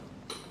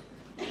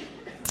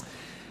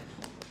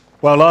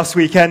Well, last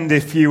weekend,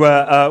 if you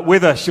were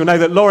with us, you'll know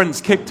that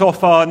Lawrence kicked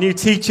off our new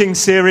teaching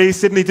series.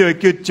 Didn't he do a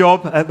good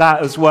job at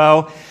that as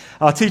well?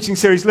 Our teaching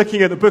series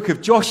looking at the book of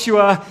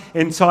Joshua,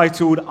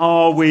 entitled,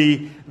 Are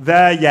We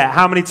There Yet?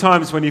 How many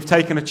times when you've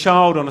taken a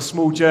child on a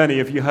small journey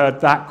have you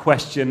heard that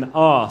question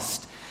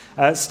asked?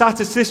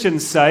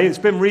 Statisticians say, it's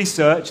been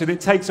researched, that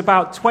it takes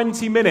about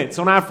 20 minutes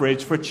on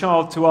average for a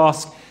child to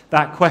ask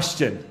that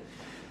question.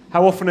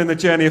 How often in the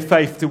journey of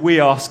faith do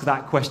we ask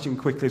that question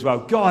quickly as well?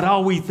 God,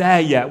 are we there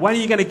yet? When are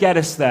you going to get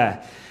us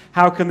there?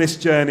 How can this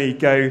journey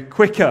go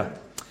quicker?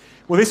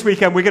 Well, this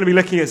weekend we're going to be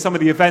looking at some of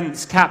the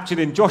events captured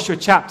in Joshua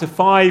chapter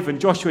 5 and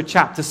Joshua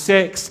chapter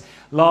 6.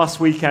 Last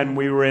weekend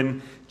we were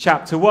in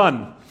chapter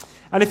 1.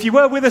 And if you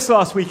were with us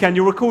last weekend,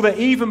 you'll recall that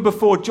even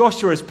before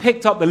Joshua has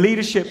picked up the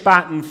leadership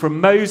baton from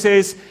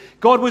Moses,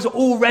 God was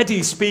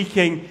already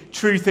speaking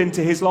truth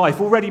into his life,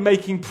 already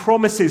making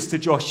promises to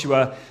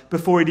Joshua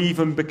before he'd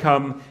even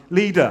become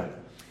leader.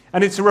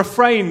 And it's a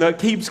refrain that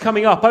keeps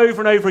coming up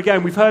over and over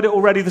again. We've heard it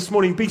already this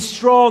morning. Be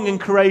strong and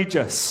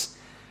courageous.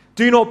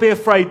 Do not be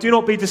afraid. Do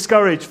not be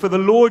discouraged, for the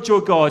Lord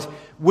your God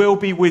will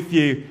be with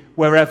you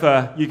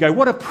wherever you go.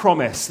 What a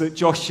promise that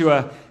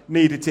Joshua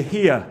needed to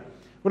hear.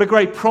 What a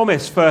great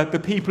promise for the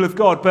people of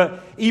God,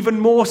 but even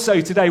more so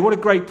today, what a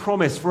great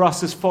promise for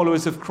us as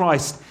followers of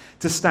Christ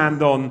to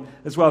stand on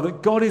as well,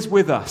 that God is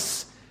with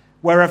us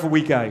wherever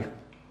we go.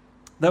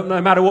 That no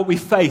matter what we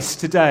face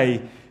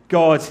today,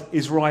 God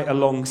is right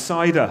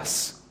alongside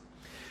us.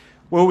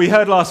 Well, we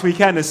heard last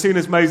weekend, as soon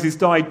as Moses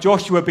died,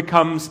 Joshua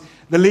becomes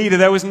the leader.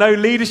 There was no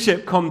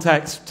leadership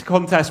contest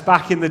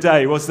back in the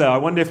day, was there? I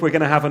wonder if we're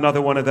going to have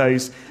another one of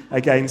those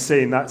again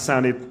soon. That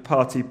sounded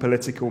party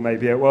political,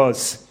 maybe it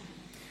was.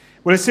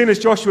 Well, as soon as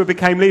Joshua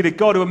became leader,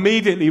 God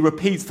immediately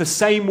repeats the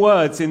same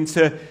words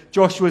into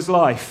Joshua's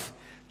life.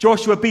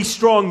 Joshua, be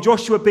strong.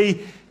 Joshua,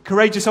 be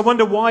courageous. I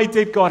wonder, why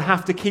did God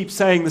have to keep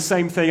saying the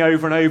same thing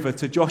over and over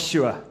to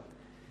Joshua?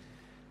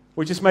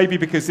 Well, just maybe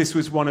because this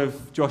was one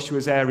of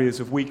Joshua's areas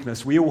of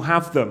weakness. We all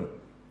have them.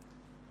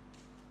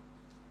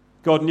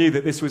 God knew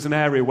that this was an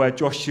area where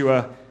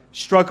Joshua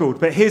struggled.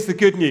 But here's the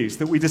good news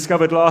that we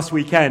discovered last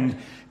weekend.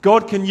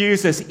 God can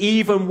use us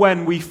even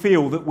when we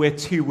feel that we're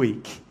too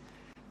weak.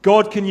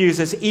 God can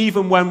use us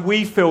even when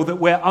we feel that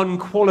we're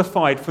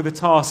unqualified for the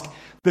task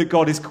that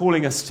God is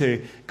calling us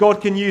to.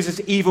 God can use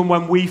us even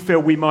when we feel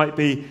we might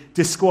be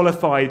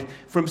disqualified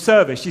from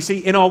service. You see,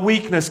 in our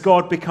weakness,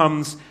 God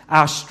becomes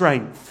our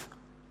strength.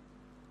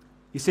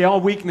 You see, our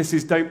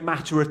weaknesses don't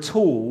matter at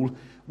all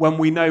when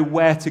we know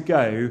where to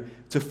go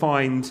to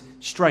find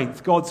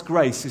strength. God's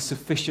grace is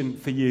sufficient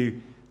for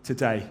you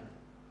today.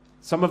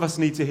 Some of us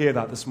need to hear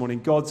that this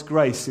morning. God's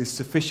grace is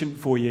sufficient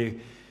for you.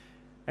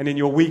 And in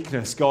your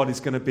weakness, God is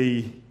going to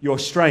be your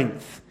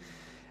strength.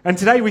 And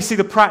today we see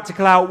the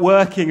practical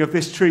outworking of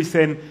this truth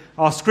in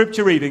our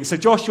scripture reading. So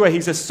Joshua,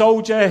 he's a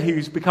soldier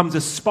who becomes a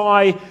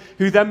spy,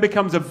 who then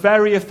becomes a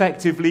very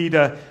effective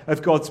leader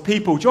of God's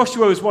people.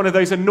 Joshua was one of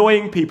those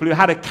annoying people who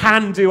had a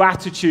can-do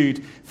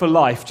attitude for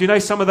life. Do you know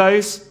some of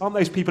those? Aren't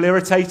those people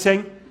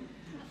irritating?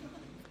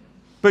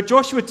 But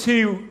Joshua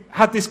too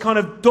had this kind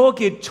of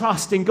dogged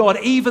trust in God,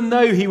 even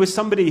though he was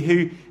somebody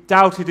who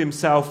doubted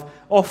himself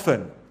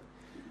often.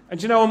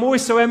 And you know, I'm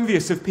always so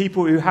envious of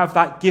people who have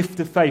that gift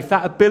of faith,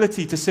 that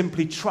ability to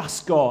simply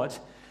trust God.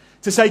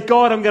 To say,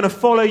 God, I'm going to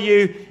follow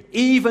you,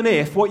 even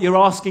if what you're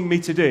asking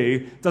me to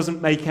do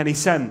doesn't make any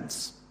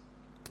sense.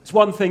 It's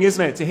one thing,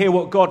 isn't it, to hear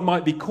what God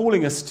might be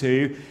calling us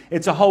to.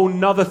 It's a whole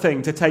nother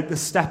thing to take the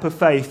step of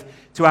faith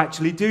to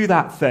actually do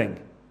that thing.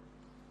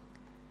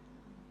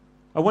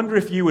 I wonder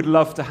if you would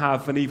love to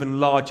have an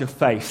even larger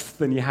faith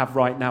than you have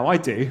right now. I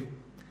do.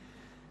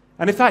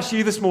 And if that's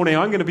you this morning,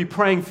 I'm going to be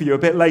praying for you a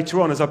bit later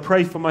on as I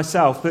pray for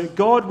myself, that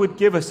God would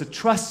give us a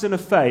trust and a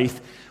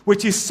faith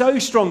which is so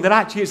strong that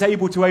actually it's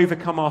able to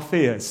overcome our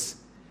fears.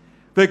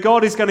 That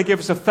God is going to give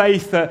us a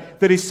faith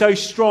that is so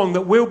strong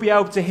that we'll be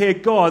able to hear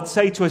God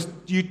say to us,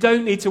 you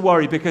don't need to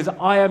worry because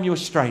I am your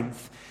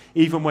strength,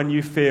 even when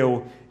you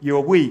feel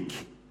you're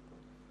weak.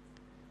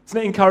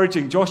 Isn't it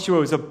encouraging? Joshua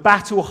was a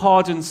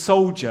battle-hardened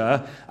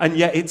soldier, and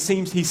yet it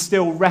seems he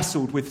still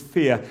wrestled with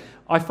fear.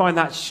 I find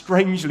that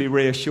strangely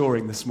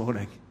reassuring this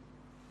morning.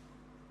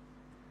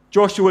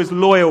 Joshua was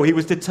loyal, he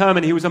was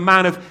determined, he was a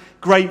man of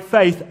great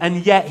faith,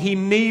 and yet he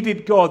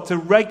needed God to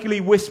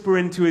regularly whisper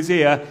into his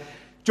ear,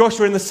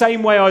 Joshua, in the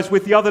same way I was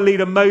with the other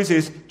leader,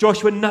 Moses,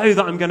 Joshua, know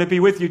that I'm going to be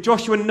with you.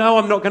 Joshua, know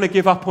I'm not going to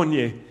give up on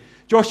you.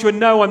 Joshua,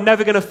 know I'm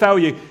never going to fail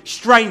you.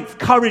 Strength,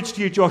 courage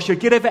to you, Joshua.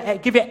 Give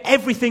it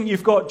everything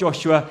you've got,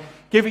 Joshua.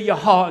 Give it your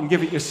heart and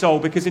give it your soul,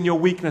 because in your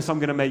weakness I'm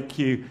going to make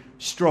you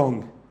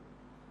strong.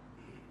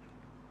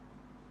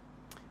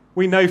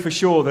 We know for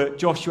sure that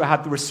Joshua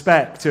had the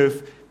respect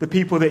of the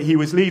people that he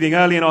was leading.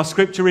 Early in our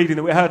scripture reading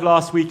that we heard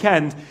last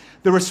weekend,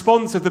 the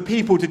response of the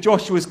people to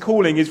Joshua's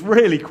calling is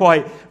really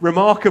quite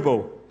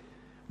remarkable.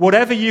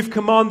 Whatever you've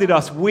commanded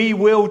us, we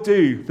will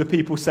do, the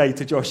people say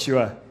to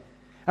Joshua.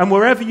 And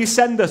wherever you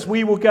send us,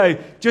 we will go.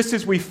 Just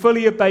as we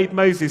fully obeyed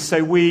Moses,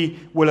 so we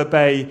will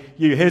obey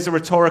you. Here's a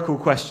rhetorical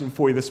question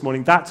for you this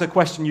morning. That's a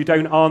question you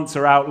don't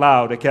answer out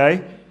loud,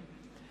 okay?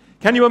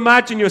 Can you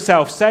imagine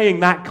yourself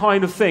saying that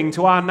kind of thing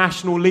to our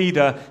national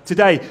leader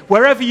today?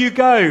 Wherever you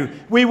go,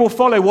 we will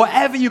follow.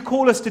 Whatever you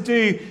call us to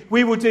do,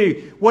 we will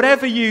do.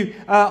 Whatever you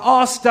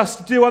asked us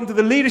to do under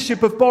the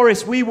leadership of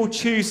Boris, we will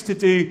choose to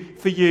do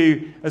for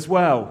you as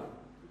well.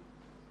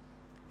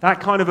 That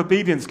kind of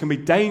obedience can be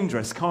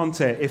dangerous, can't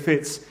it, if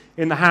it's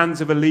in the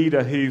hands of a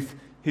leader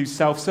who's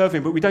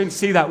self-serving. But we don't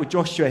see that with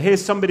Joshua.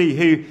 Here's somebody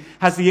who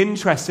has the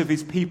interests of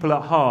his people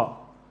at heart.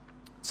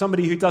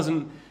 Somebody who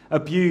doesn't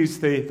abuse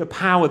the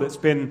power that's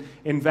been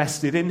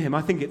invested in him.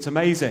 I think it's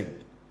amazing.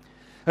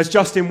 As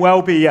Justin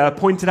Welby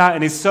pointed out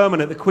in his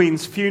sermon at the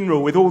Queen's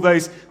funeral, with all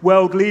those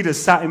world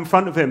leaders sat in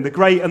front of him, the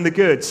great and the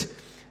good,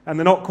 and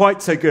the not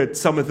quite so good,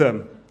 some of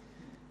them.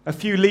 A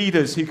few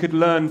leaders who could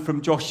learn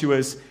from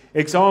Joshua's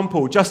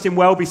example. Justin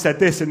Welby said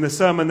this in the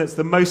sermon that's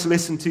the most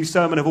listened to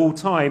sermon of all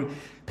time: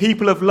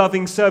 people of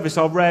loving service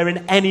are rare in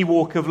any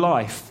walk of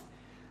life.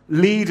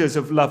 Leaders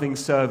of loving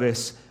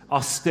service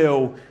are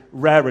still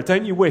rarer.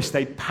 Don't you wish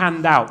they'd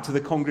panned out to the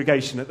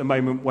congregation at the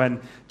moment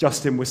when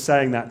Justin was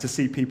saying that, to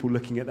see people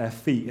looking at their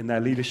feet in their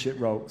leadership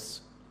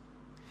roles?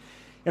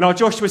 In our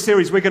Joshua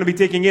series, we're going to be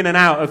digging in and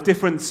out of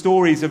different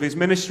stories of his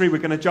ministry. We're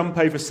going to jump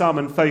over some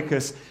and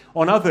focus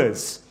on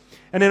others.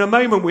 And in a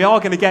moment, we are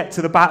going to get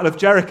to the Battle of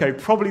Jericho,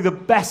 probably the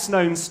best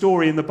known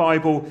story in the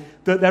Bible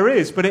that there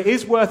is. But it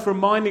is worth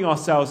reminding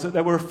ourselves that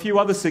there were a few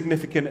other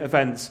significant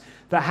events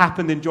that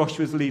happened in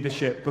Joshua's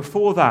leadership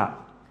before that.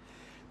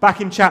 Back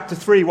in chapter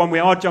 3, one we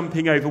are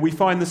jumping over, we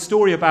find the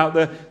story about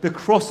the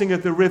crossing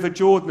of the River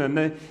Jordan.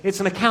 And it's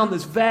an account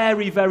that's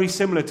very, very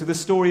similar to the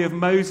story of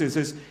Moses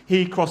as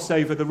he crossed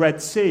over the Red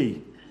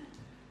Sea.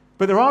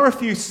 But there are a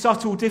few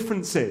subtle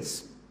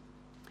differences.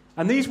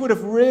 And these would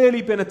have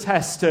really been a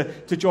test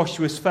to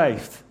Joshua's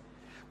faith.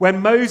 When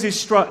Moses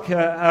struck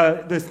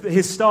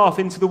his staff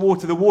into the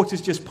waters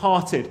just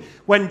parted.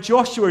 When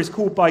Joshua is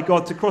called by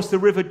God to cross the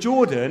River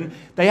Jordan,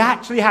 they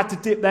actually had to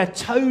dip their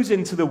toes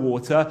into the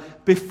water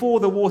before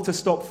the water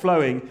stopped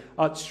flowing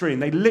upstream.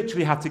 They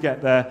literally had to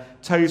get their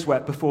toes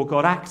wet before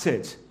God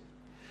acted.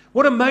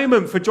 What a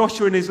moment for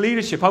Joshua and his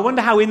leadership. I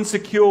wonder how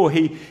insecure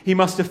he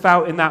must have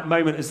felt in that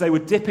moment as they were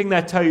dipping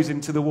their toes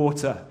into the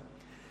water.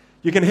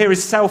 You can hear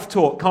his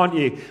self-talk, can't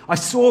you? I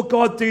saw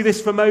God do this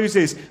for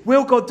Moses.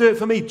 Will God do it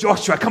for me?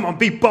 Joshua, come on,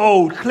 be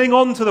bold. Cling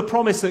on to the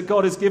promise that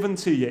God has given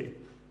to you.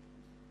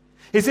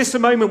 Is this a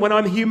moment when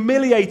I'm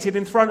humiliated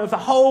in front of the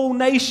whole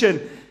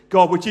nation?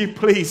 God, would you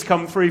please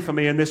come through for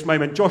me in this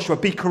moment? Joshua,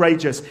 be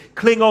courageous.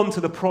 Cling on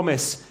to the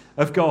promise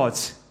of God.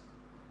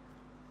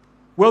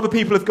 Will the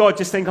people of God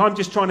just think, I'm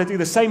just trying to do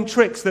the same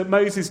tricks that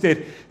Moses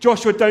did?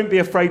 Joshua, don't be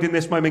afraid in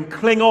this moment.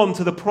 Cling on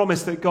to the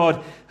promise that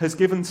God has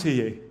given to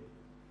you.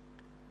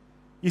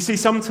 You see,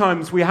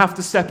 sometimes we have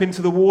to step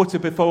into the water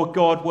before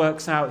God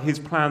works out his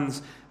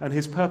plans and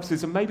his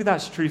purposes, and maybe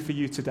that's true for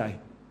you today.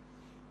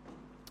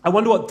 I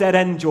wonder what dead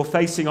end you're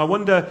facing. I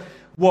wonder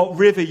what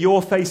river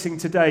you're facing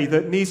today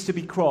that needs to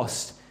be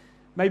crossed.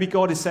 Maybe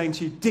God is saying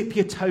to you, dip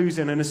your toes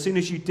in, and as soon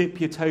as you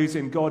dip your toes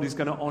in, God is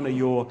going to honor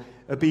your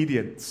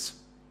obedience.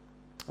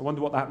 I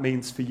wonder what that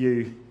means for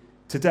you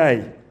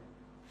today.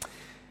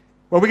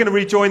 Well, we're going to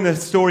rejoin the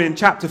story in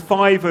chapter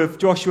 5 of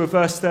Joshua,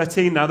 verse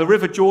 13. Now, the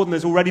River Jordan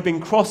has already been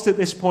crossed at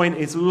this point.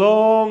 It's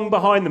long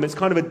behind them. It's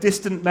kind of a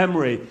distant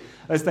memory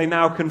as they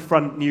now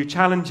confront new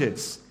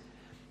challenges.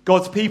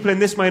 God's people in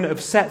this moment have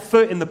set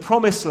foot in the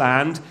promised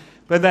land,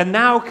 but they're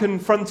now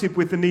confronted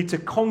with the need to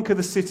conquer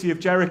the city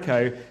of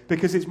Jericho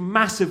because it's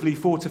massively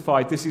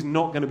fortified. This is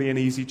not going to be an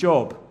easy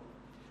job.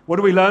 What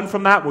do we learn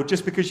from that? Well,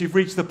 just because you've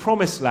reached the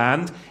promised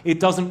land,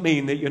 it doesn't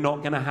mean that you're not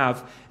going to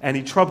have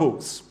any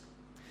troubles.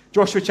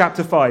 Joshua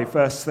chapter 5,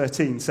 verse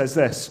 13 says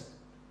this.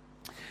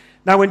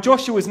 Now when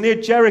Joshua was near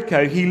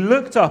Jericho, he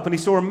looked up and he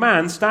saw a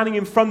man standing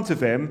in front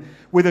of him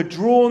with a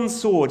drawn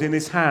sword in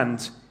his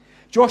hand.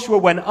 Joshua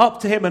went up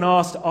to him and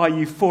asked, are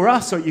you for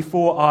us or are you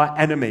for our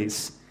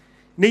enemies?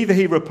 Neither,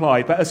 he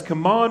replied, but as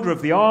commander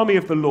of the army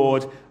of the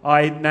Lord,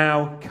 I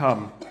now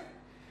come.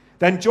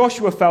 Then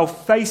Joshua fell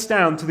face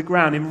down to the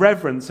ground in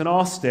reverence and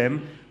asked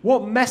him,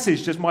 what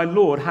message does my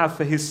Lord have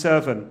for his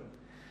servant?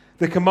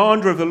 The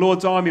commander of the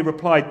Lord's army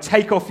replied,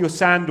 take off your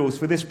sandals,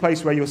 for this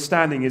place where you're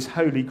standing is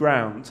holy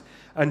ground.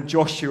 And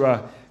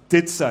Joshua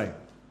did so.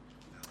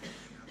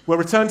 We'll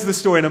return to the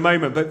story in a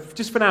moment, but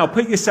just for now,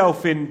 put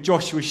yourself in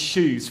Joshua's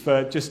shoes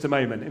for just a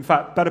moment. In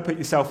fact, better put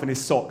yourself in his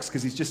socks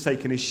because he's just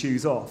taken his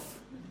shoes off.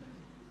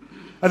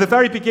 At the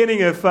very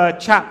beginning of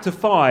chapter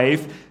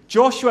 5,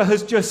 Joshua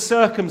has just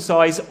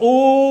circumcised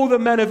all the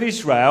men of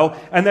Israel,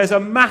 and there's a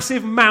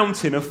massive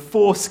mountain of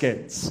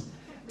foreskins.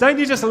 Don't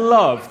you just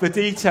love the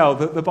detail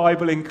that the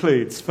Bible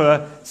includes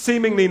for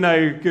seemingly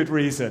no good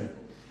reason?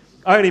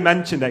 I only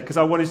mentioned it because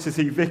I wanted to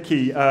see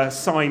Vicky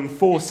sign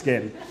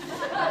foreskin.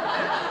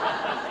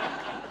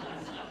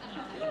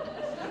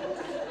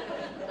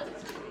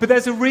 But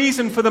there's a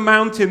reason for the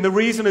mountain. The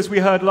reason, as we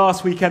heard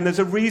last weekend, there's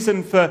a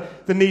reason for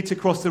the need to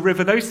cross the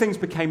river. Those things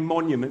became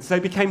monuments. They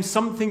became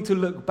something to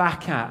look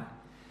back at.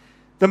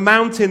 The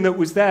mountain that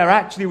was there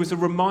actually was a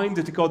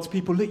reminder to God's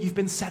people, look, you've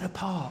been set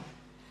apart.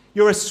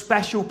 You're a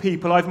special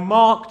people. I've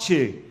marked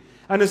you.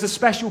 And as a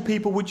special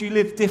people, would you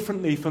live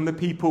differently from the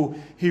people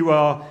who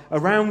are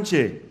around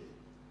you?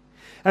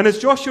 And as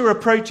Joshua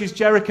approaches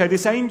Jericho,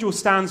 this angel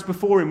stands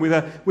before him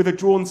with a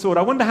drawn sword.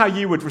 I wonder how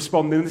you would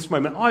respond in this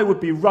moment. I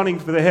would be running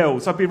for the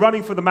hills. I'd be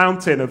running for the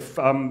mountain of,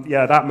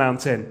 that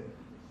mountain.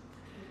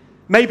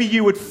 Maybe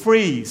you would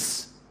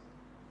freeze.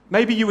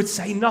 Maybe you would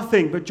say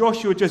nothing, but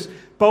Joshua just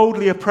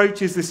boldly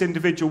approaches this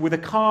individual with a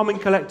calm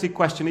and collected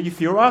question. Are you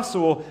for us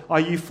or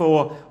are you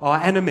for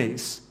our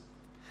enemies?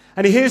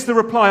 And he hears the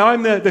reply,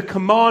 I'm the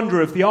commander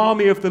of the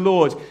army of the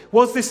Lord.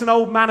 Was this an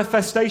old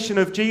manifestation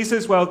of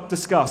Jesus? Well,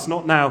 discuss,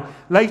 not now.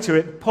 Later,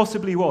 it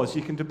possibly was.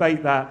 You can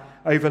debate that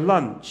over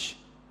lunch.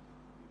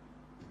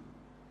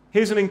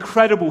 Here's an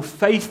incredible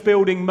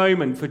faith-building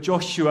moment for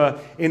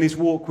Joshua in his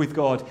walk with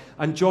God.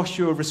 And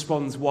Joshua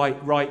responds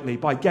rightly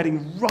by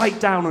getting right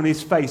down on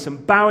his face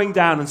and bowing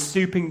down and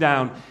stooping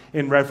down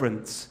in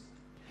reverence.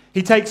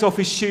 He takes off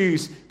his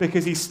shoes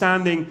because he's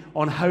standing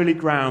on holy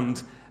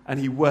ground and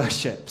he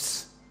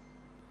worships.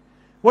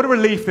 What a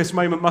relief this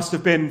moment must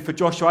have been for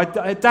Joshua.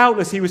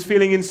 Doubtless he was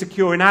feeling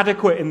insecure,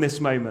 inadequate in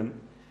this moment.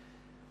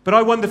 But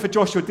I wonder for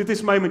Joshua, did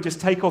this moment just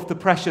take off the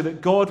pressure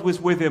that God was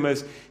with him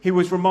as he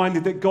was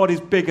reminded that God is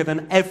bigger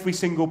than every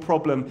single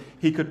problem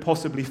he could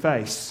possibly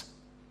face?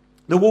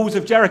 The walls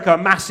of Jericho are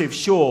massive,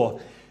 sure,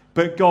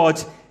 but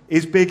God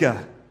is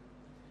bigger.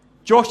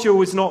 Joshua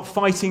was not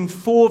fighting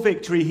for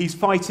victory, he's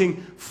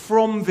fighting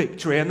from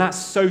victory, and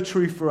that's so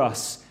true for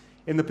us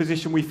in the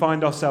position we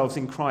find ourselves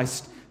in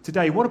Christ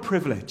today. What a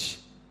privilege.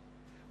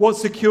 What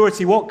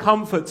security, what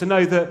comfort to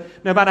know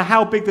that no matter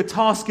how big the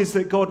task is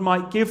that God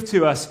might give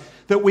to us,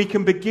 that we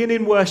can begin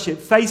in worship,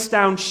 face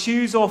down,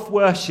 shoes off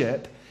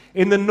worship,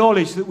 in the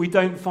knowledge that we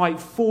don't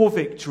fight for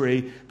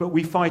victory, but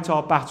we fight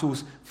our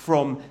battles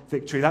from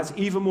victory. That's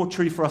even more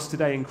true for us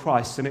today in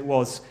Christ than it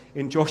was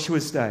in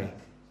Joshua's day.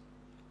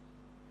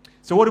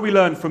 So what do we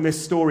learn from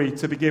this story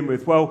to begin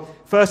with? Well,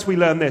 first we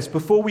learn this.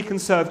 Before we can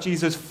serve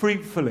Jesus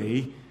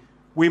fruitfully,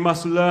 we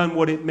must learn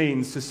what it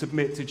means to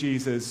submit to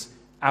Jesus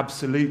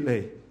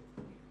absolutely.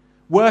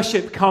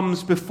 Worship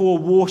comes before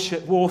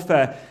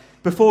warfare.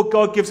 Before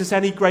God gives us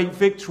any great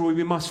victory,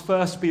 we must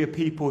first be a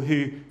people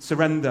who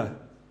surrender,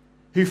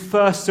 who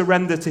first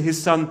surrender to his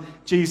son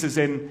Jesus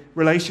in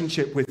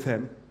relationship with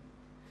him.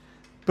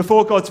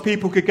 Before God's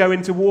people could go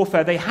into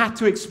warfare, they had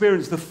to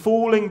experience the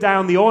falling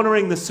down, the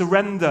honoring, the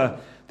surrender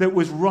that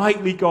was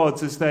rightly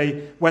God's as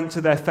they went to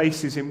their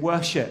faces in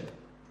worship.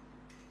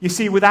 You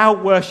see,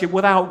 without worship,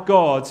 without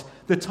God,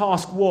 the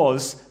task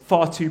was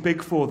far too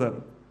big for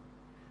them.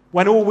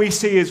 When all we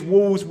see is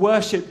walls,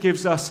 worship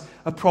gives us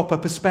a proper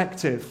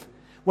perspective.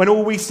 When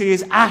all we see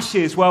is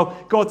ashes, well,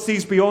 God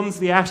sees beyond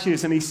the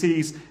ashes and he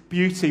sees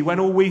beauty.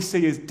 When all we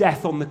see is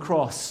death on the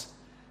cross,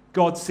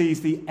 God sees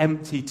the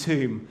empty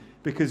tomb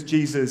because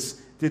Jesus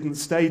didn't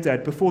stay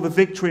dead. Before the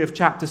victory of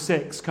chapter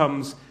 6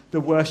 comes the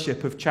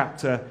worship of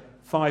chapter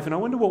 5. And I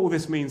wonder what all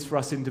this means for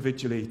us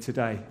individually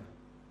today.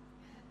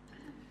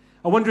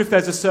 I wonder if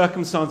there's a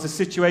circumstance, a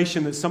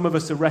situation that some of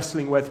us are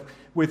wrestling with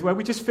where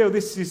we just feel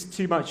this is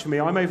too much for me.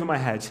 I'm over my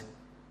head.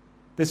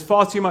 There's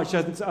far too much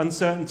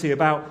uncertainty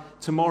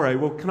about tomorrow.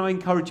 Well, can I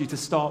encourage you to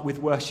start with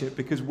worship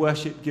because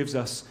worship gives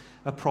us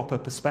a proper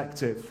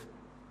perspective.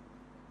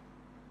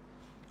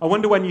 I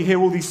wonder when you hear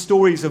all these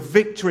stories of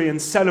victory and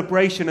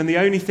celebration and the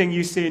only thing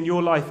you see in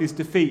your life is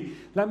defeat.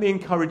 Let me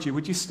encourage you.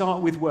 Would you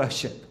start with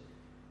worship?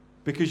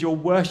 Because your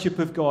worship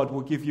of God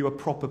will give you a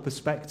proper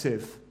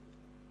perspective.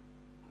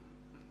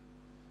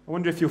 I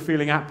wonder if you're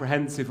feeling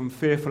apprehensive and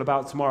fearful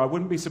about tomorrow. I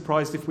wouldn't be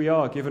surprised if we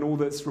are, given all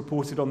that's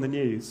reported on the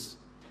news.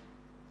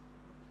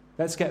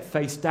 Let's get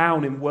face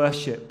down in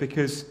worship,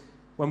 because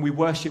when we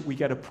worship, we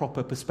get a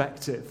proper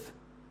perspective.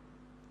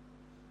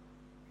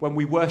 When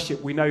we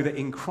worship, we know that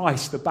in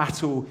Christ, the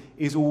battle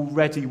is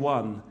already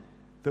won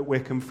that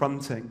we're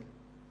confronting.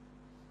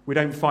 We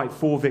don't fight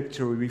for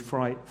victory, we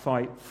fight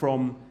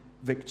from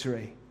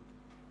victory.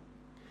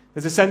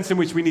 There's a sense in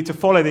which we need to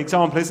follow the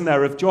example, isn't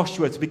there, of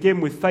Joshua to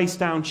begin with face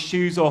down,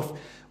 shoes off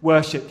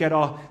worship, get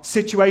our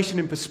situation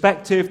in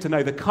perspective, to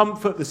know the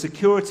comfort, the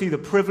security, the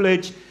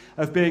privilege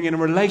of being in a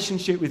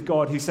relationship with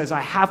God who says, I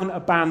haven't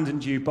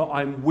abandoned you, but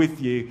I'm with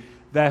you.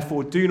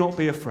 Therefore, do not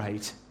be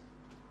afraid.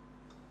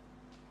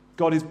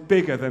 God is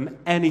bigger than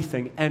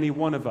anything any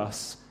one of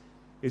us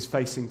is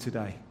facing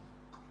today.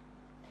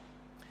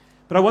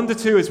 But I wonder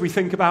too, as we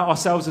think about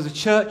ourselves as a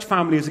church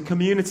family, as a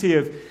community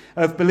of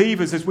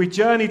believers, as we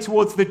journey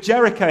towards the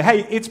Jericho. Hey,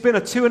 it's been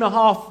a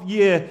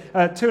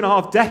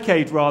 2.5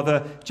 decade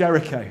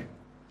Jericho.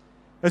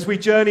 As we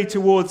journey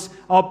towards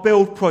our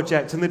build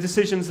project and the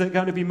decisions that are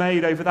going to be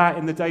made over that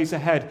in the days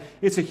ahead,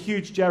 it's a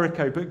huge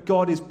Jericho, but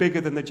God is bigger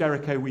than the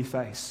Jericho we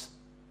face.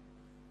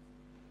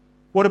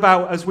 What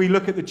about as we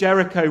look at the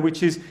Jericho,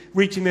 which is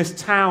reaching this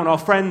town, our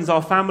friends,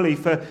 our family,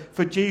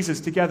 for Jesus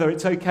together?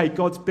 It's okay,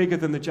 God's bigger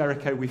than the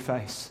Jericho we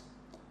face.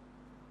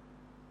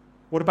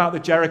 What about the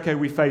Jericho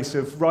we face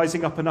of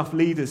rising up enough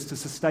leaders to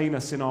sustain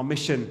us in our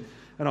mission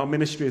and our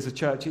ministry as a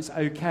church? It's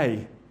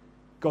okay,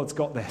 God's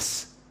got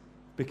this,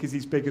 because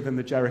he's bigger than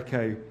the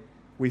Jericho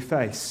we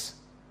face.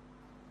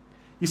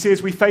 You see,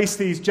 as we face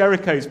these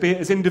Jerichos, be it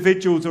as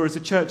individuals or as a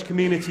church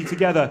community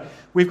together,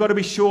 we've got to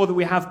be sure that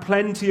we have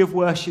plenty of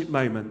worship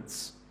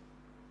moments.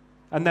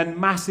 And then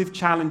massive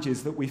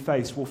challenges that we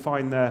face will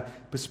find their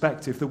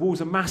perspective. The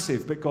walls are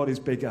massive, but God is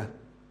bigger.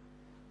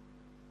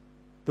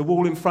 The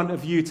wall in front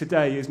of you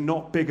today is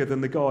not bigger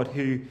than the God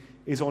who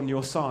is on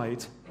your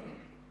side.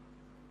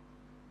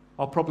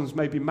 Our problems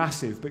may be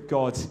massive, but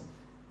God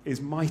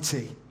is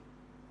mighty.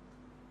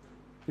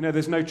 You know,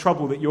 there's no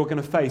trouble that you're going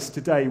to face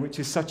today which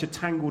is such a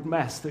tangled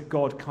mess that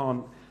God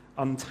can't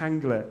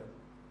untangle it.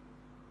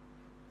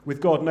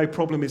 With God, no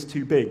problem is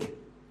too big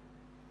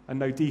and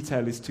no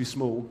detail is too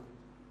small.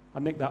 I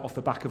nicked that off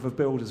the back of a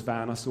builder's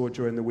van I saw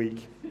during the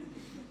week.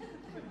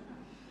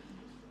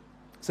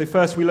 So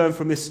first we learn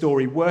from this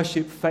story,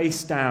 worship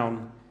face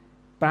down,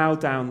 bow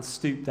down,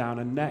 stoop down,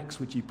 and next,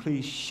 would you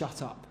please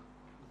shut up?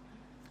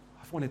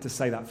 I've wanted to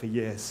say that for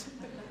years.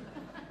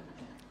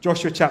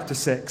 Joshua chapter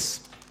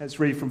 6. Let's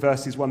read from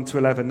verses 1 to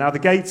 11. Now the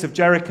gates of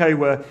Jericho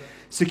were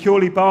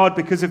securely barred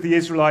because of the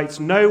Israelites.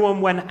 No one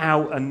went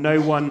out and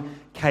no one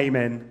came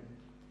in.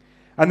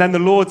 And then the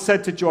Lord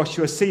said to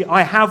Joshua, see,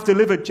 I have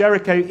delivered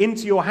Jericho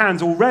into your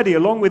hands already,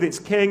 along with its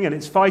king and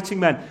its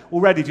fighting men.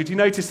 Already, did you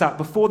notice that?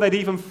 Before they'd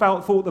even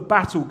fought the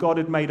battle, God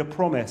had made a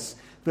promise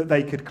that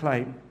they could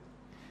claim.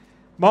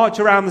 March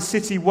around the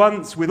city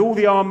once with all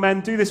the armed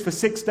men. Do this for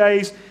 6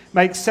 days.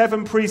 Make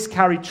 7 priests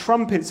carry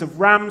trumpets of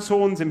ram's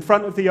horns in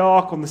front of the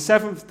ark. On the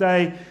 7th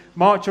day,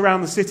 march around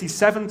the city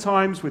 7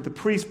 times with the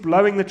priests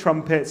blowing the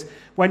trumpets.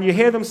 When you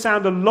hear them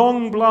sound a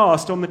long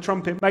blast on the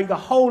trumpet, make the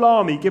whole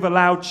army give a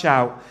loud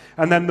shout.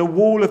 And then the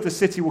wall of the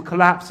city will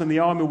collapse and the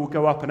army will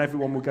go up and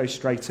everyone will go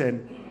straight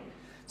in.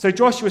 So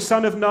Joshua,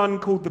 son of Nun,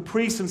 called the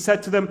priests and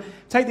said to them,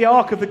 take the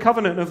ark of the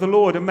covenant of the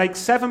Lord and make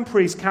 7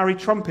 priests carry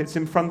trumpets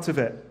in front of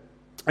it.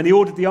 And he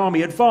ordered the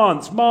army,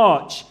 advance,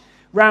 march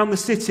round the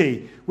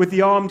city with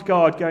the armed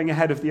guard going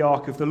ahead of the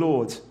ark of the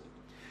Lord.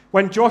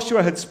 When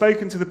Joshua had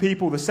spoken to the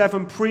people, the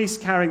 7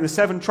 priests carrying the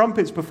 7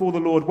 trumpets before the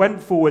Lord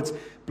went forwards,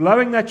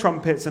 blowing their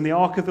trumpets, and the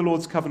ark of the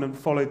Lord's covenant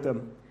followed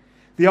them.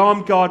 The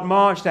armed guard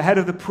marched ahead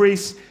of the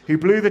priests who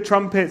blew the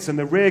trumpets, and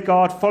the rear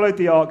guard followed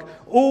the ark.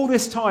 All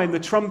this time the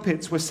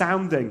trumpets were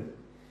sounding.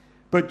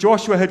 But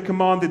Joshua had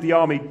commanded the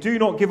army, do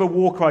not give a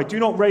war cry, do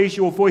not raise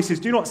your voices,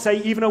 do not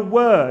say even a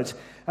word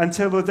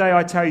until the day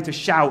I tell you to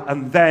shout,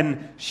 and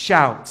then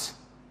shout.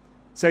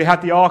 So he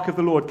had the ark of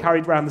the Lord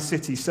carried round the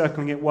city,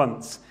 circling it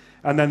once.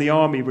 And then the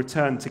army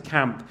returned to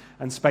camp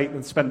and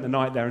spent the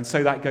night there. And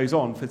so that goes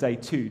on for day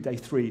 2, day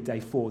 3, day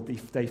 4,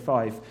 day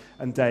 5,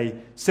 and day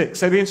 6.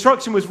 So the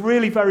instruction was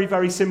really very,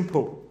 very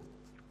simple.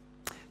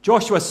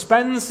 Joshua,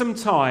 spend some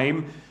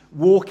time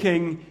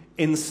walking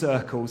in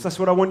circles. That's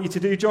what I want you to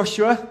do,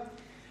 Joshua.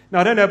 Now,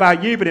 I don't know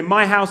about you, but in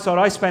my household,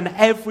 I spend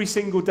every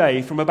single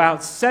day from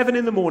about 7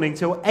 in the morning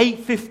till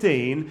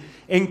 8:15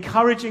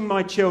 encouraging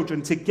my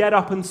children to get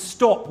up and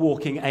stop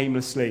walking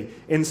aimlessly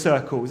in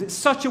circles. It's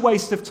such a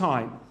waste of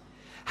time.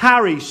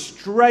 Harry,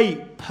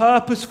 straight,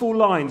 purposeful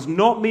lines,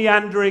 not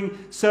meandering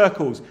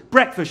circles.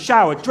 Breakfast,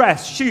 shower,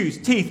 dress, shoes,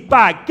 teeth,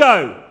 bag,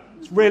 go.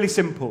 It's really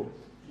simple,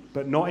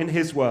 but not in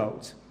his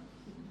world.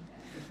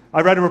 I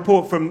read a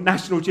report from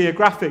National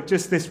Geographic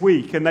just this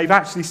week, and they've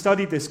actually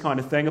studied this kind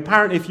of thing.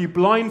 Apparently, if you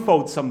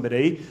blindfold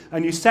somebody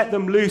and you set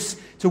them loose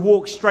to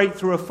walk straight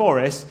through a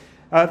forest,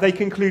 they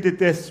concluded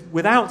this: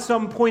 without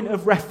some point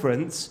of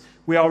reference,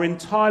 we are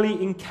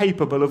entirely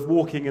incapable of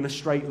walking in a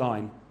straight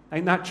line.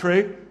 Ain't that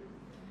true?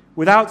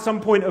 Without some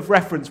point of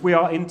reference, we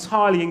are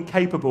entirely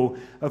incapable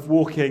of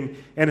walking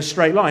in a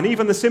straight line.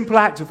 Even the simple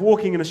act of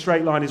walking in a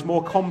straight line is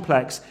more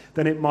complex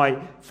than it might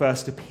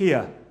first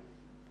appear.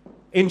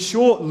 In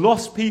short,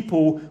 lost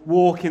people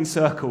walk in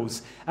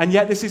circles. And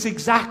yet this is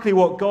exactly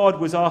what God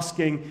was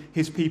asking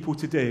his people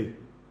to do.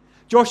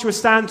 Joshua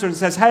stands there and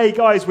says, hey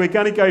guys, we're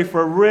going to go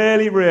for a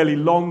really, really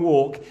long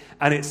walk,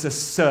 and it's a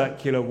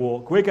circular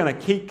walk. We're going to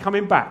keep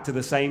coming back to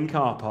the same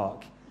car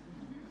park.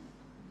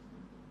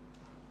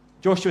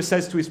 Joshua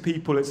says to his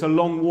people, it's a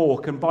long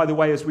walk, and by the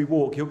way, as we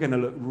walk, you're going to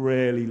look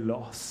really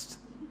lost.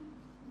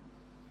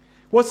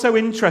 What's so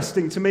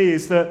interesting to me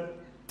is that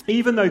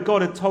even though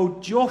God had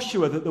told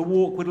Joshua that the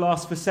walk would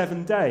last for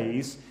 7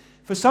 days,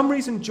 for some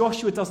reason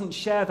Joshua doesn't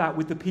share that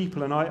with the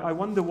people, and I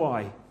wonder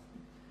why.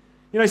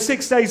 You know,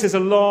 6 days is a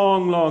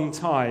long, long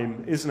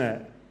time, isn't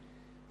it?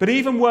 But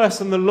even worse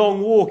than the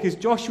long walk is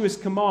Joshua's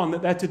command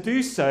that they're to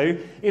do so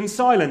in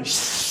silence.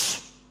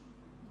 Shh!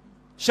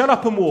 Shut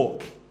up and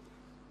walk.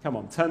 Come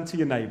on, turn to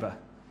your neighbour.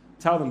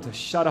 Tell them to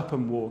shut up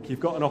and walk. You've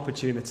got an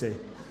opportunity.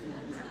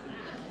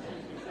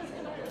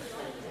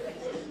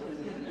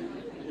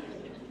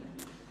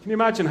 Can you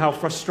imagine how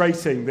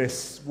frustrating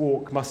this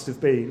walk must have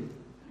been?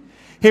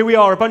 Here we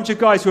are, a bunch of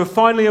guys who have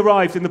finally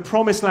arrived in the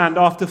promised land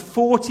after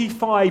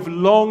 45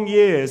 long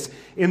years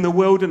in the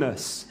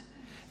wilderness.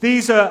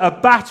 These are a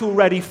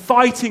battle-ready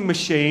fighting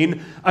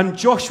machine, and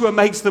Joshua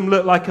makes them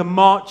look like a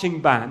marching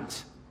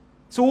band.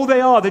 It's all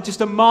they are. They're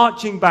just a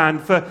marching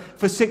band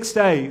for 6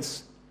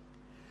 days.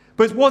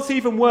 But what's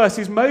even worse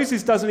is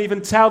Moses doesn't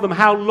even tell them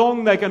how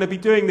long they're going to be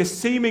doing this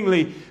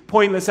seemingly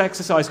pointless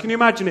exercise. Can you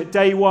imagine it?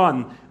 Day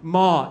 1,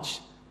 March.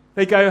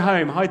 They go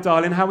home. Hi,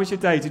 darling, how was your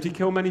day? Did you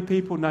kill many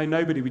people? No,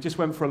 nobody. We just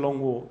went for a long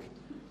walk.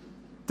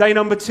 Day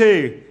number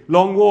 2,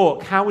 long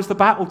walk. How was the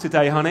battle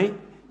today, honey?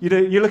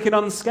 You're looking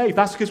unscathed.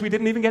 That's because we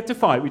didn't even get to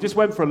fight. We just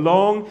went for a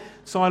long,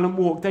 silent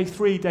walk. Day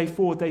 3, day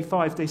 4, day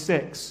 5, day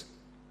 6.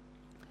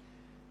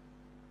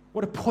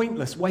 What a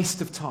pointless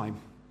waste of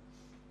time.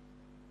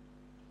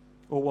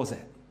 Or was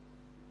it?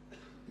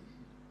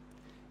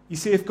 You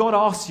see, if God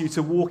asks you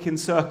to walk in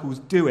circles,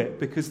 do it,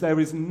 because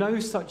there is no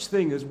such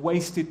thing as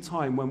wasted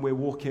time when we're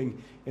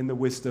walking in the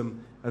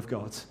wisdom of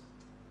God.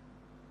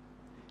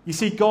 You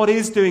see, God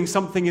is doing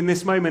something in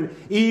this moment,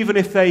 even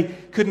if they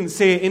couldn't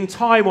see it. In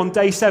time, on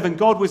day 7,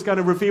 God was going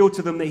to reveal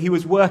to them that he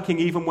was working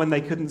even when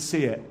they couldn't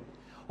see it.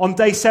 On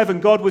day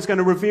 7, God was going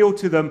to reveal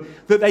to them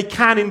that they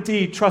can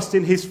indeed trust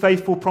in his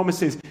faithful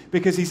promises,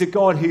 because he's a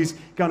God who's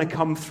going to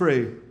come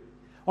through.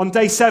 On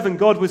day 7,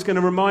 God was going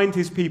to remind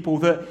his people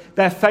that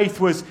their faith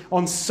was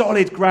on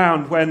solid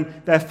ground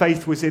when their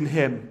faith was in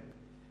him.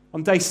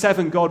 On day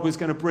 7, God was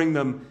going to bring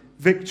them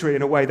victory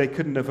in a way they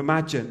couldn't have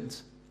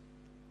imagined.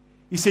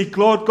 You see,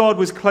 God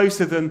was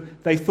closer than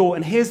they thought.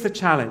 And here's the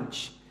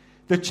challenge.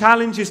 The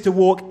challenge is to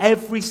walk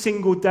every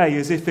single day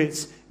as if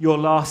it's your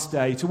last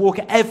day. To walk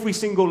every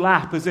single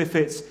lap as if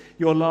it's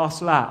your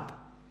last lap.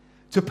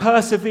 To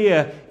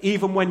persevere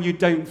even when you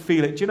don't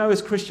feel it. Do you know,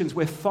 as Christians,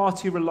 we're far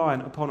too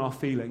reliant upon our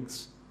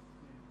feelings.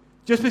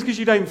 Just because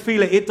you don't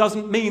feel it, it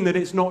doesn't mean that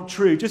it's not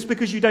true. Just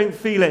because you don't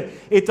feel it,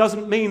 it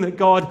doesn't mean that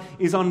God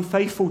is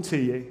unfaithful to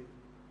you.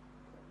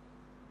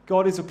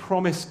 God is a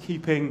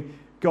promise-keeping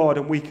God,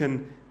 and we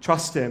can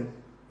trust him.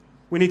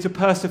 We need to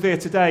persevere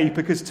today,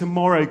 because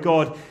tomorrow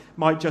God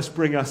might just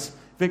bring us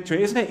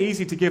victory. Isn't it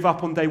easy to give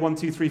up on day 1,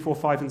 2, 3, 4,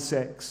 5, and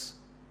 6?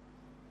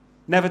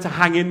 Never to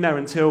hang in there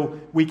until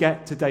we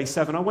get to day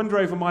 7. I wonder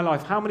over my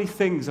life, how many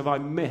things have I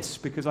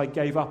missed because I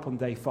gave up on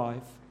day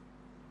 5?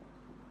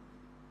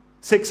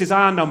 6 is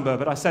our number,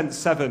 but I sense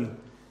 7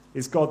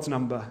 is God's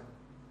number.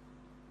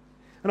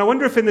 And I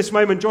wonder if in this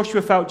moment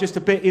Joshua felt just a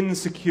bit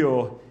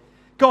insecure.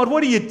 God,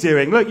 what are you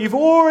doing? Look, you've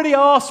already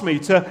asked me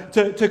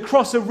to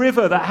cross a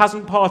river that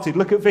hasn't parted.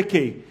 Look at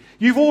Vicky.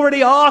 You've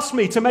already asked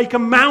me to make a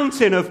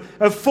mountain of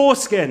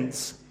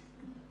foreskins.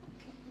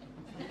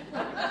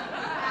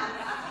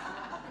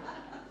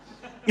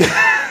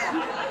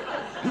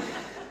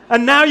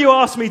 And now you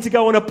ask me to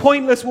go on a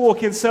pointless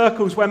walk in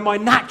circles when my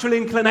natural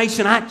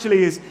inclination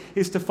actually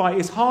is to fight.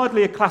 It's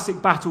hardly a classic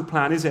battle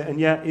plan, is it? And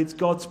yet it's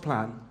God's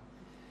plan.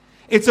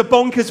 It's a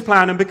bonkers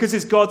plan, and because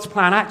it's God's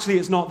plan, actually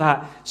it's not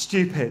that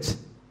stupid.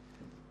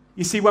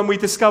 You see, when we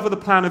discover the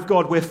plan of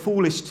God, we're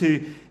foolish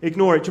to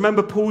ignore it. Do you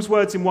remember Paul's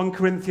words in 1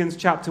 Corinthians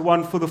chapter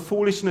 1? For the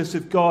foolishness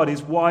of God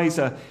is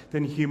wiser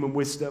than human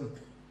wisdom.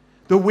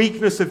 The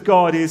weakness of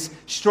God is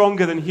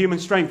stronger than human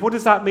strength. What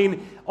does that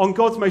mean? On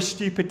God's most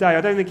stupid day, I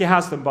don't think he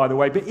has them, by the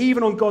way, but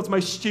even on God's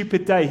most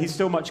stupid day, he's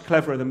still much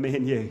cleverer than me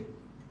and you.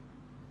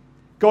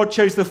 God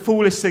chose the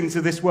foolish things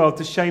of this world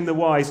to shame the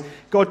wise.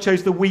 God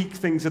chose the weak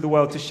things of the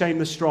world to shame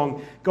the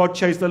strong. God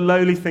chose the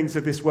lowly things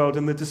of this world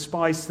and the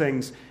despised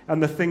things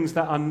and the things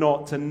that are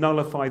not to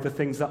nullify the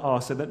things that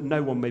are, so that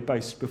no one may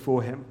boast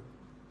before him.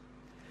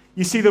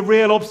 You see, the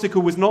real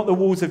obstacle was not the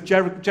walls of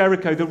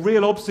Jericho. The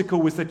real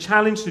obstacle was the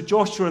challenge to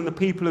Joshua and the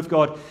people of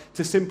God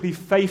to simply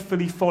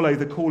faithfully follow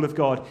the call of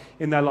God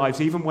in their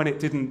lives, even when it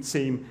didn't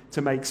seem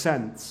to make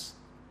sense.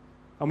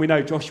 And we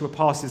know Joshua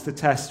passes the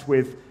test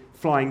with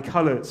flying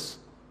colours.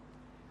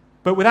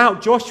 But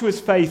without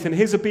Joshua's faith and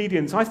his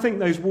obedience, I think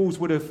those walls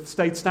would have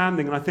stayed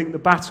standing, and I think the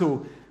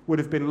battle would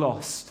have been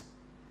lost.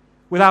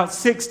 Without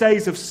 6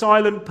 days of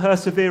silent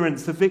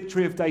perseverance, the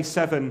victory of day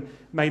 7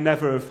 may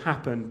never have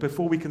happened.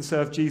 Before we can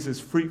serve Jesus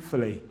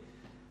fruitfully,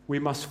 we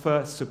must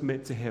first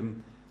submit to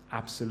him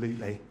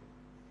absolutely.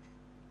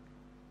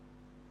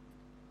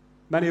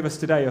 Many of us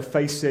today are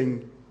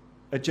facing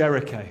a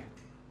Jericho.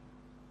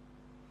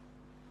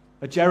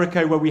 A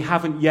Jericho where we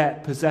haven't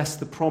yet possessed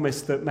the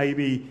promise that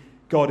maybe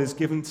God has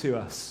given to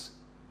us.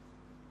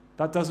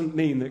 That doesn't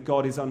mean that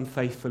God is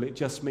unfaithful. It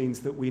just means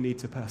that we need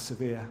to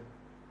persevere.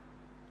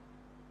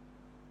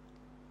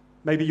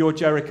 Maybe your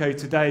Jericho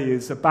today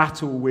is a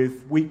battle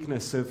with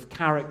weakness of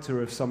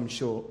character of some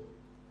sort.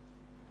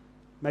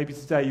 Maybe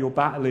today your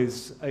battle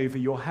is over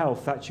your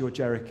health. That's your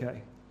Jericho.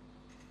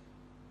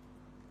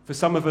 For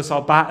some of us,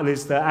 our battle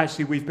is that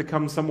actually we've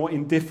become somewhat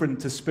indifferent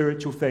to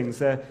spiritual things.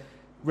 They're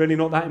really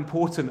not that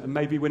important, and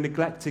maybe we're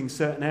neglecting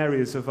certain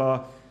areas of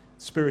our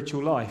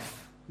spiritual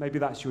life. Maybe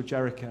that's your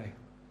Jericho.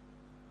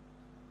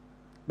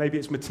 Maybe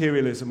it's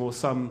materialism or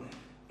some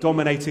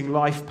dominating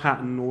life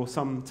pattern or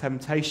some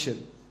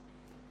temptation.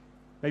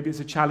 Maybe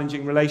it's a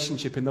challenging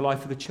relationship in the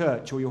life of the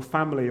church or your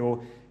family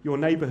or your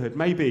neighborhood.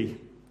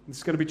 Maybe,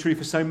 it's going to be true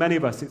for so many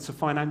of us, it's a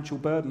financial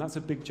burden. That's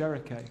a big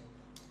Jericho.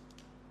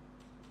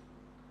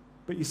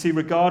 But you see,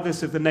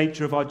 regardless of the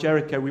nature of our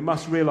Jericho, we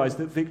must realize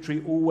that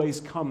victory always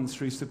comes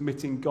through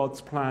submitting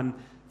God's plan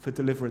for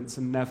deliverance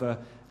and never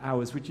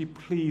ours. Would you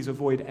please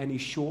avoid any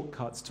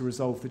shortcuts to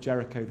resolve the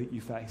Jericho that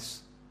you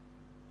face?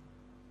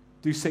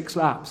 Do 6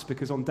 laps,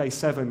 because on day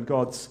 7,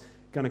 God's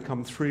going to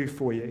come through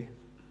for you.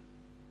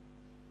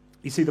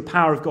 You see, the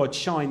power of God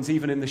shines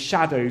even in the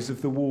shadows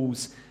of the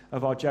walls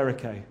of our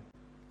Jericho.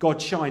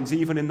 God shines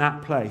even in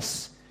that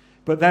place.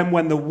 But then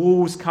when the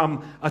walls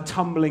come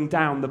tumbling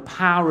down, the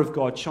power of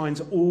God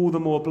shines all the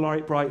more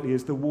brightly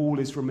as the wall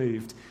is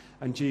removed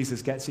and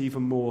Jesus gets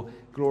even more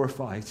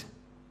glorified.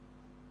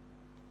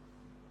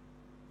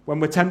 When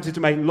we're tempted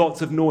to make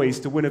lots of noise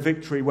to win a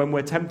victory, when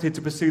we're tempted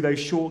to pursue those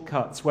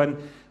shortcuts, when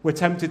we're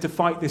tempted to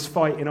fight this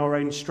fight in our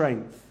own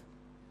strength,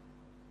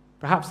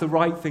 perhaps the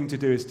right thing to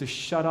do is to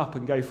shut up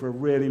and go for a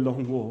really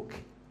long walk.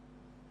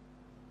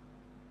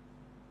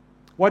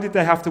 Why did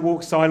they have to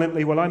walk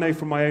silently? Well, I know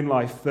from my own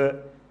life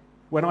that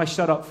when I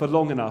shut up for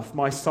long enough,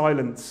 my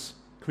silence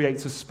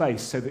creates a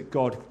space so that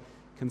God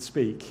can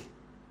speak.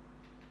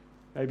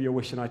 Maybe you're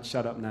wishing I'd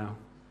shut up now.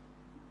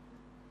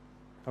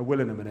 I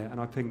will in a minute,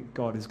 and I think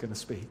God is going to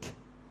speak.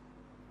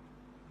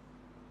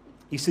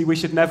 You see, we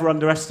should never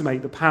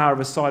underestimate the power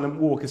of a silent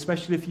walk,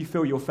 especially if you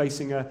feel you're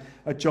facing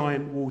a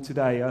giant wall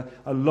today.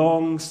 A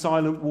long,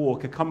 silent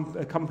walk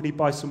accompanied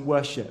by some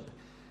worship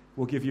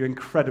will give you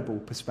incredible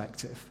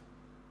perspective.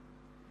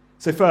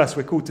 So first,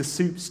 we're called to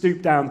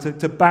stoop down,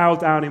 to bow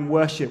down in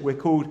worship. We're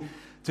called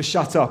to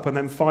shut up. And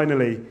then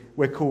finally,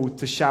 we're called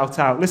to shout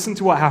out. Listen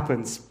to what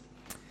happens.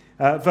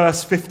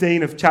 Verse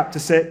 15 of chapter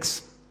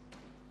 6.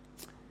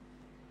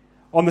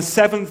 On the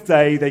 7th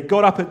day, they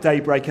got up at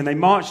daybreak and they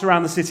marched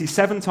around the city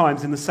 7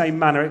 times in the same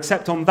manner,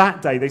 except on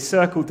that day, they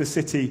circled the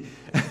city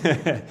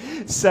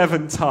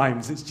 7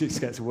 times. It just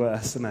gets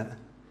worse, doesn't it?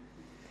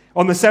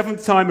 On the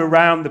 7th time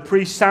around, the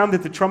priest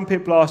sounded the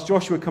trumpet blast.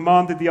 Joshua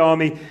commanded the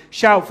army,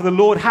 "Shout, for the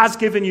Lord has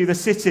given you the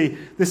city.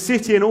 The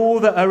city and all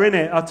that are in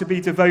it are to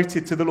be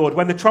devoted to the Lord."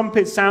 When the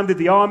trumpet sounded,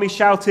 the army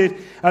shouted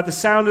at the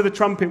sound of the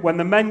trumpet. When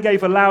the men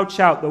gave a loud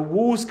shout, the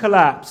walls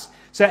collapsed.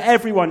 So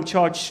everyone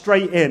charged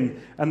straight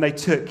in, and they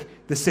took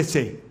the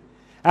city.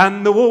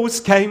 And the walls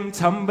came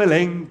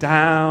tumbling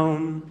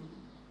down.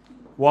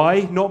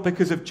 Why? Not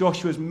because of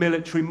Joshua's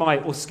military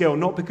might or skill,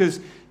 not because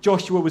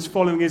Joshua was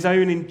following his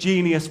own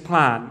ingenious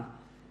plan,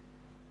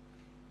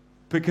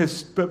 but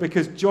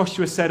because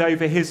Joshua said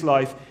over his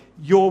life,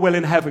 "Your will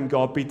in heaven,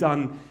 God, be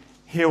done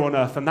here on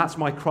earth." And that's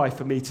my cry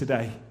for me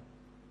today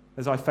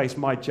as I face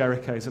my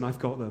Jerichos, and I've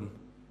got them.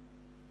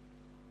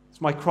 It's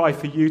my cry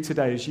for you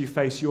today as you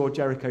face your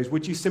Jerichos.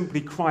 Would you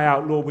simply cry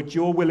out, "Lord, would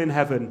your will in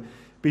heaven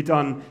be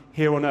done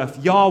here on earth?"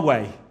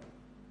 Yahweh,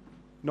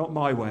 not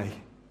my way.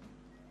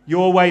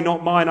 Your way,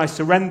 not mine. I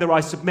surrender, I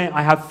submit,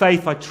 I have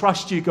faith, I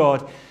trust you,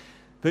 God,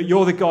 that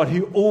you're the God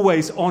who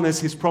always honors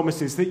his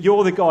promises, that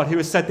you're the God who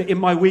has said that in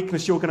my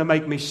weakness you're going to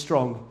make me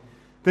strong,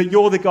 that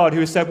you're the God who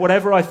has said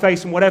whatever I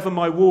face and whatever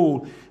my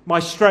wall,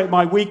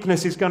 my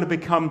weakness is going to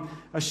become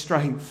a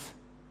strength.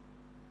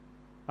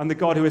 And the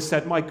God who has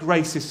said, my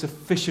grace is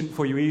sufficient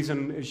for you,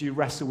 even as you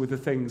wrestle with the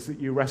things that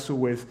you wrestle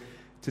with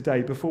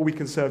today. Before we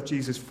can serve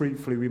Jesus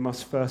fruitfully, we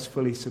must first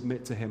fully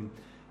submit to him.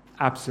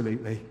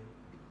 Absolutely.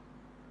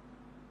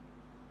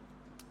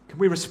 Can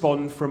we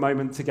respond for a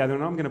moment together?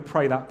 And I'm going to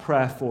pray that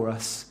prayer for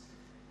us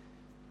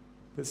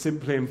that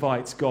simply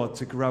invites God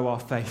to grow our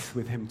faith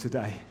with him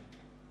today.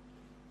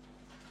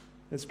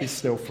 Let's be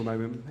still for a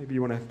moment. Maybe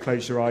you want to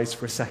close your eyes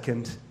for a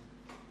second.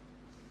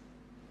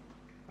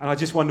 And I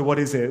just wonder, what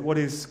is it? What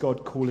is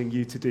God calling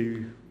you to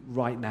do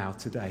right now,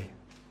 today?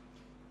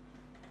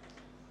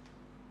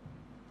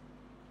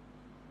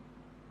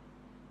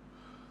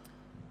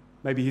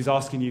 Maybe he's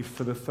asking you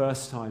for the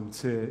first time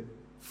to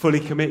fully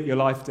commit your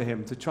life to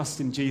him, to trust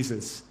in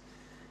Jesus,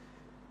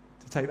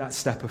 to take that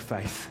step of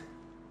faith.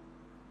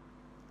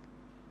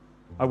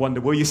 I wonder,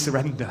 will you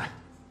surrender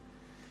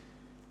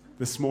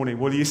this morning?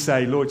 Will you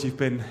say, "Lord, you've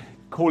been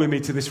calling me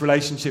to this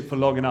relationship for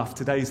long enough.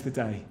 Today's the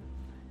day.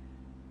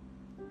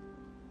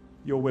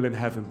 Your will in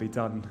heaven be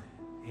done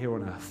here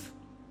on earth."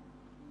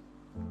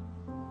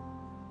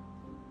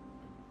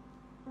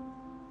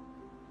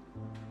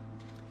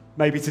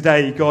 Maybe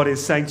today God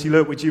is saying to you,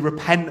 "Look, would you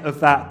repent of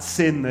that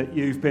sin that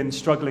you've been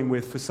struggling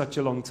with for such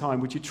a long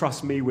time? Would you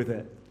trust me with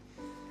it?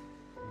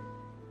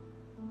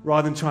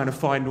 Rather than trying to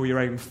find all your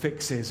own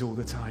fixes all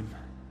the time."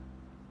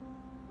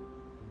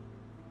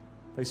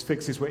 Those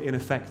fixes were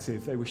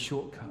ineffective. They were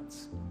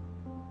shortcuts.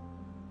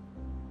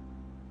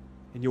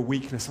 In your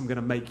weakness, I'm going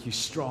to make you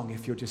strong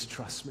if you'll just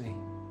trust me.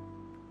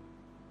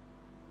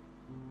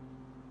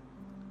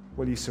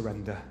 Will you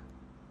surrender?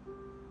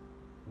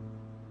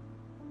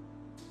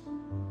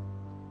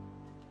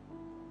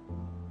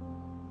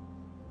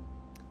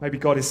 Maybe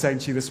God is saying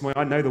to you this morning,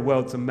 "I know the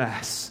world's a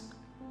mess.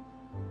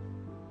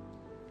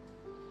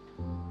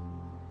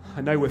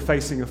 I know we're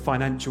facing a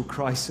financial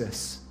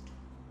crisis.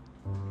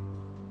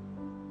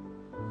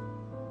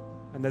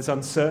 And there's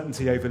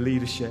uncertainty over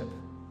leadership.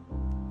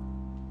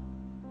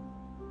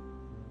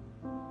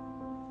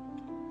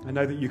 I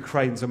know that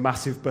Ukraine's a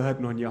massive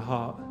burden on your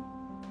heart.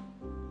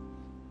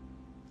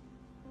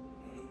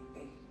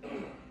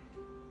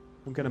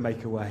 I'm going to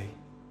make a way.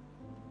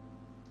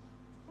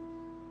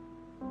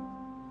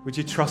 Would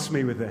you trust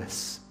me with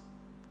this?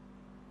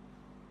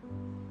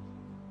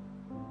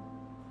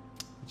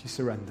 Would you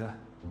surrender?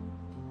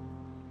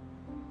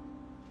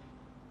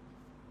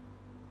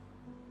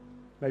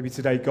 Maybe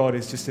today God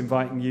is just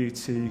inviting you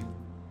to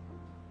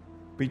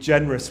be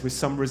generous with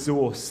some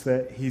resource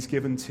that he's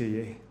given to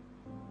you.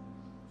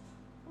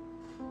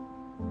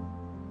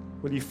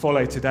 Will you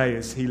follow today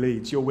as he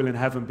leads? Your will in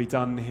heaven be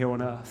done here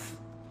on earth.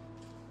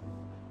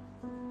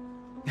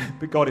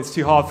 But God, it's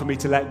too hard for me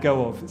to let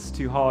go of. It's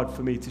too hard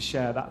for me to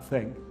share that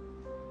thing.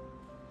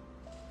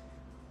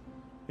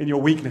 In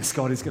your weakness,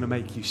 God is going to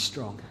make you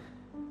strong.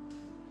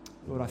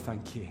 Lord, I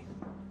thank you.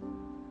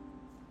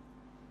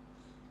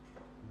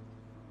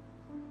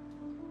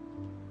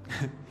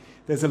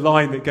 There's a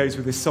line that goes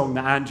with this song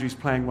that Andrew's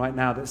playing right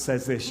now that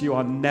says this: you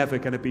are never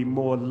going to be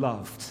more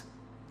loved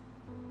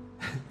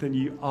than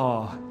you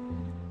are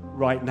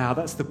right now.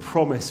 That's the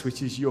promise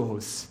which is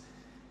yours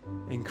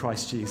in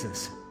Christ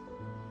Jesus.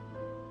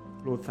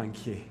 Lord,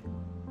 thank you.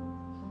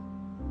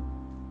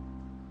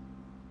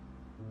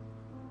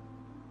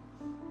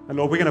 And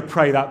Lord, we're going to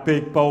pray that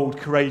big, bold,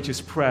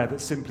 courageous prayer that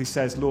simply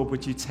says, Lord,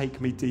 would you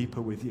take me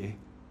deeper with you?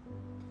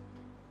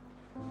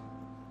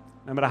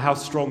 No matter how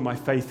strong my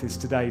faith is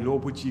today,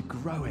 Lord, would you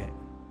grow it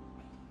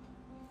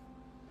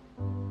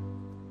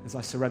as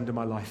I surrender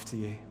my life to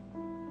you?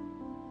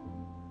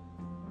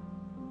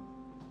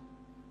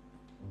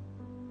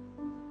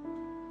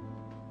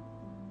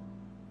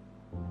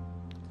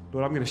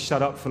 Lord, I'm going to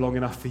shut up for long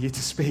enough for you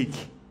to speak.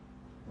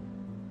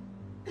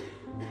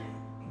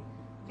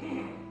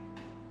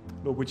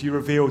 Lord, would you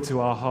reveal to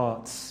our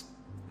hearts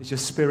as your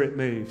Spirit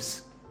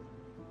moves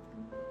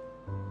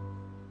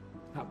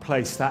that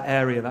place, that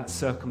area, that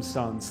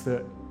circumstance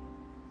that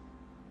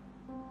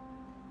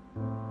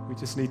we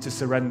just need to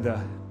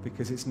surrender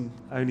because it's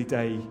only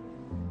day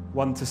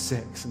 1 to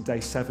 6 and day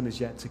 7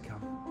 is yet to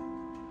come.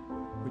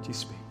 Would you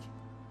speak?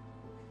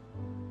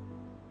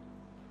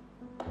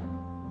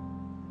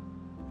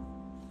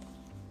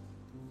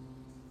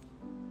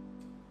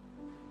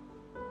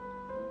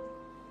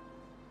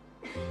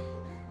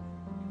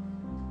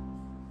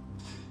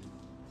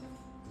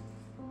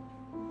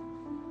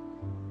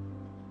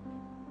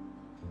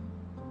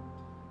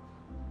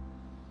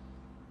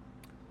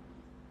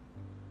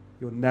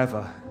 You're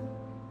never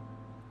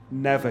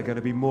going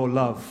to be more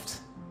loved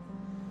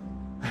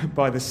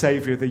by the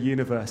Savior of the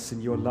universe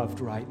than you're loved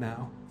right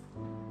now.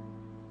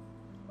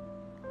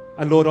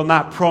 And Lord, on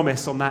that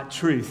promise, on that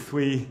truth,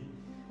 we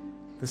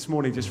this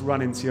morning just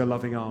run into your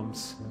loving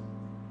arms.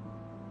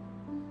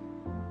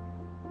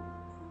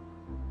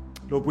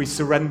 Lord, we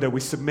surrender, we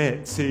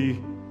submit to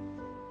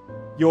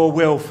your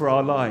will for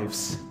our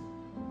lives.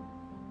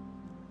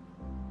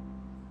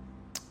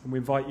 And we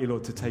invite you,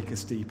 Lord, to take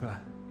us deeper.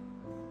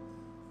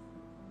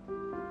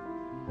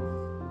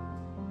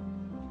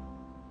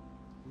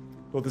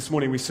 Lord, this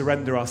morning we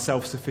surrender our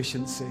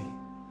self-sufficiency.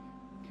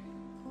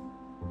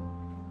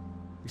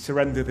 We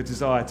surrender the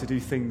desire to do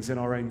things in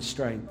our own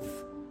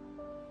strength.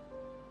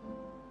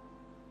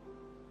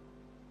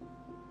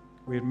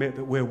 We admit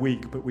that we're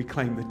weak, but we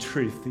claim the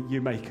truth that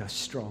you make us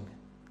strong.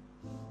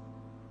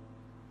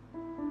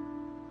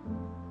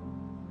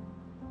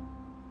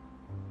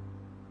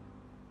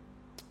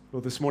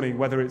 Lord, this morning,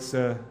 whether it's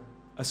a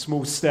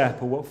small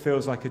step or what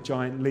feels like a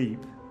giant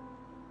leap,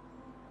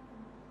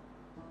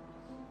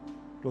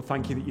 Lord,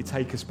 thank you that you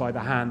take us by the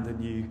hand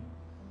and you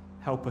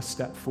help us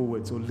step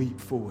forwards or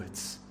leap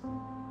forwards.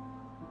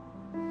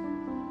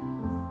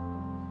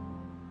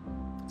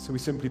 So we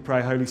simply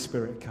pray, Holy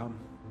Spirit, come.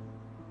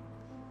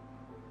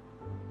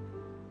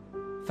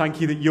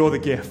 Thank you that you're the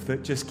gift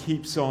that just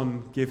keeps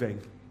on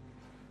giving.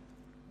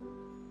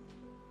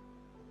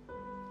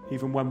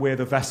 Even when we're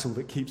the vessel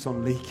that keeps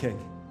on leaking.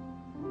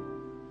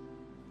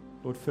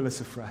 Lord, fill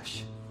us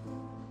afresh.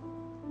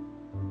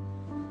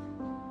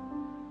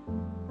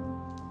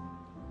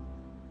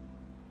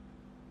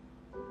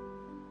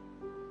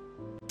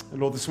 And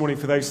Lord, this morning,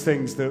 for those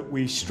things that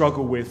we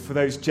struggle with, for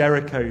those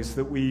Jerichos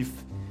that we've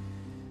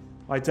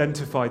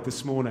identified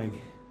this morning,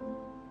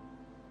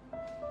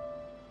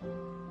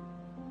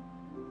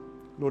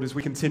 Lord, as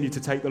we continue to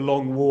take the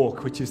long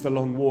walk, which is the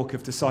long walk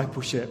of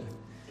discipleship,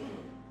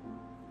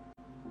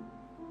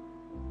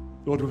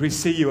 Lord, would we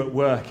see you at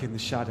work in the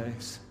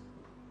shadows?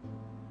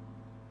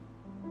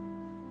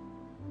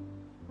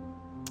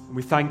 And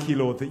we thank you,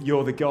 Lord, that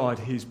you're the God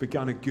who's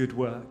begun a good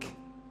work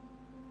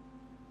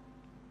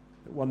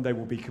that one day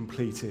will be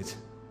completed.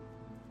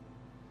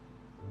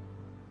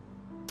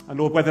 And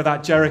Lord, whether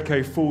that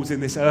Jericho falls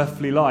in this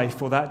earthly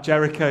life or that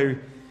Jericho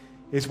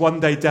is one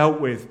day dealt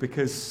with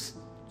because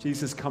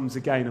Jesus comes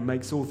again and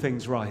makes all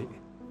things right.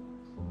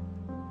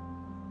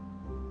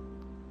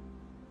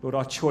 Lord,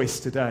 our choice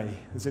today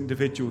as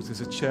individuals, as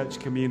a church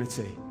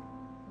community,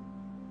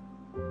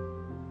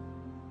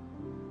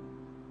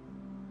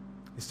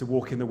 is to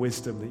walk in the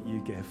wisdom that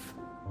you give.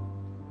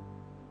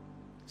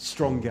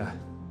 Stronger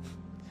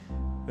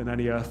than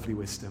any earthly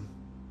wisdom.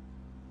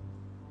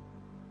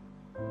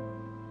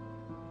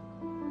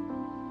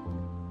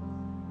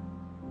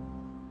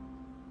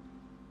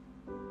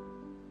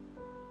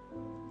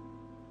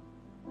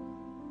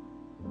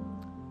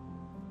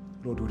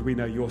 Lord, would we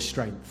know your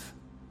strength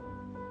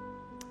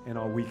in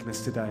our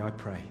weakness today, I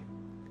pray.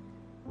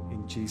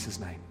 In Jesus'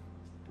 name.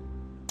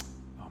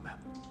 Amen.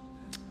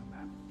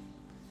 Amen.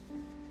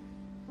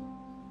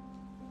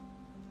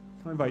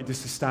 Can I invite you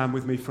just to stand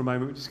with me for a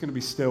moment? We're just going to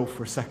be still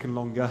for a second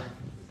longer.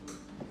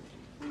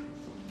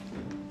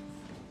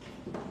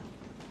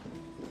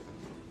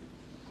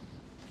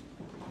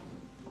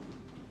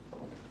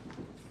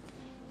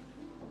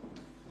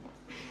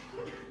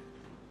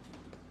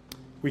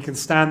 We can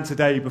stand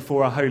today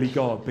before our holy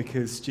God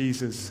because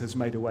Jesus has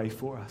made a way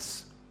for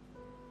us.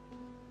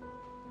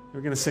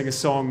 We're going to sing a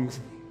song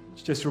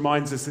which just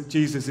reminds us that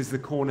Jesus is the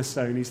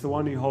cornerstone. He's the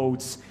one who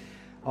holds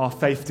our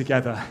faith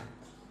together.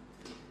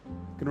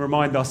 We're going to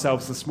remind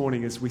ourselves this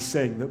morning as we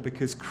sing that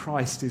because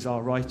Christ is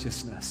our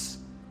righteousness,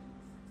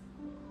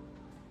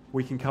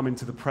 we can come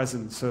into the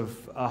presence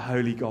of our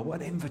holy God.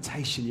 What an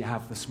invitation you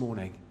have this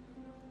morning.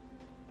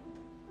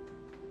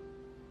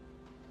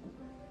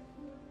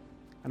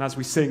 And as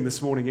we sing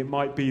this morning, it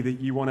might be that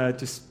you want to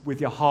just,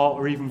 with your heart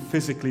or even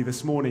physically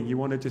this morning, you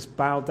want to just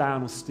bow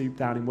down or stoop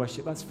down in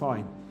worship. That's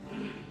fine.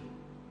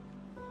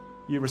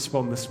 You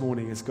respond this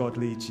morning as God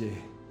leads you.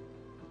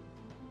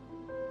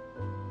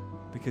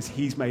 Because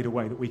he's made a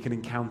way that we can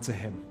encounter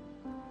him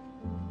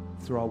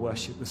through our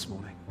worship this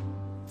morning.